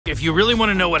If you really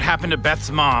want to know what happened to Beth's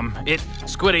mom,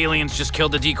 squid aliens just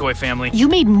killed the decoy family. You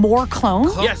made more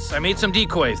clones? Yes, I made some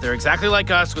decoys. They're exactly like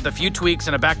us with a few tweaks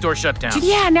and a backdoor shutdown.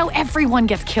 Yeah, now everyone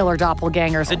gets killer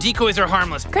doppelgangers. The decoys are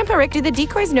harmless. Grandpa Rick, do the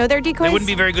decoys know they're decoys? They wouldn't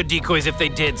be very good decoys if they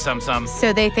did, some.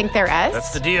 So they think they're us?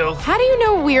 That's the deal. How do you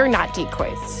know we're not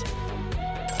decoys?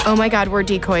 Oh my God, we're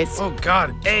decoys. Oh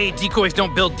God, A, decoys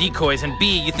don't build decoys, and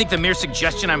B, you think the mere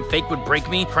suggestion I'm fake would break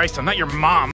me? Christ, I'm not your mom.